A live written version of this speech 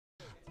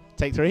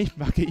Take three,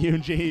 back at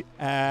UMG,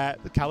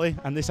 Cali,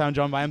 and this time I'm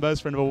joined by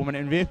OpTicBoZe for another 1 minute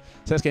interview.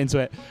 So let's get into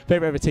it.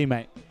 Favourite ever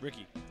teammate?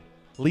 Ricky.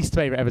 Least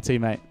favourite ever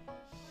teammate?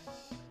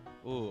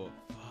 Ooh,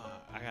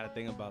 fuck. I gotta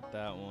think about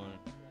that one.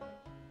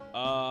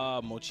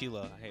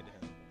 Mochila. I hated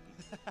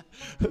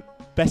him.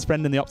 Best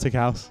friend in the Optic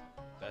house?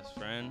 Best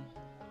friend?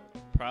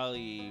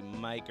 Probably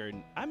Mike or...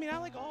 I mean, I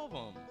like all of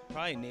them.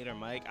 Probably Nate or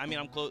Mike. I mean,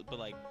 I'm close, but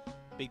like,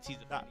 Big T's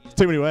a That's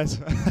too many words.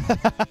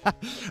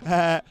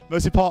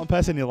 Most important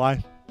person in your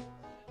life?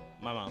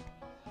 My mom.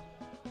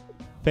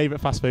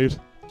 Favourite fast food?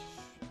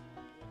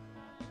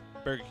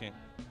 Burger King.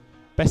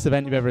 Best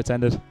event you've ever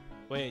attended?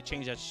 Wait,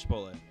 change that to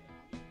Chipotle.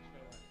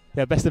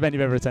 Yeah, best event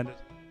you've ever attended?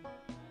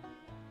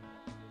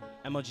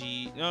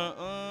 MLG.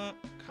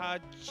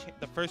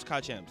 The first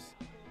COD Champs.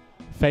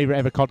 Favourite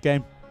ever COD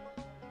game?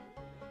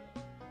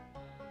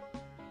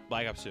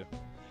 Black Ops 2.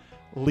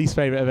 Least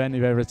favourite event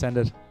you've ever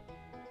attended?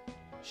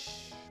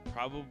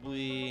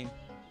 Probably...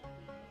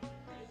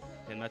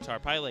 And that's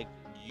hard. Probably like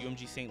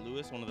UMG St.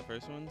 Louis, one of the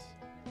first ones.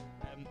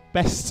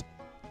 Best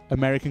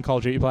American Call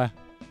of Duty player?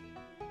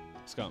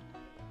 Scum.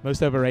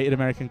 Most overrated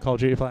American Call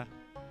of Duty player?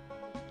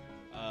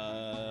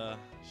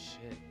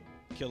 Shit.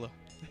 Killer.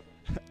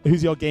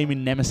 Who's your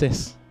gaming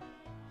nemesis?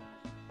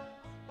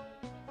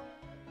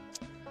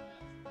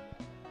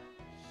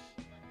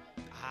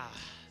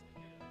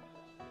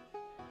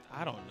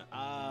 I don't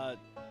know.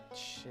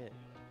 Shit.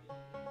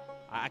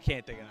 I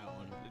can't think of that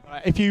one.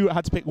 If you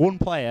had to pick one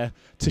player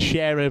to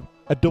share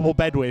a double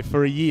bed with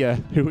for a year,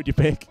 who would you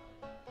pick?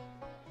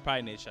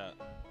 Probably Nate Shot.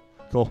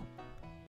 Cool.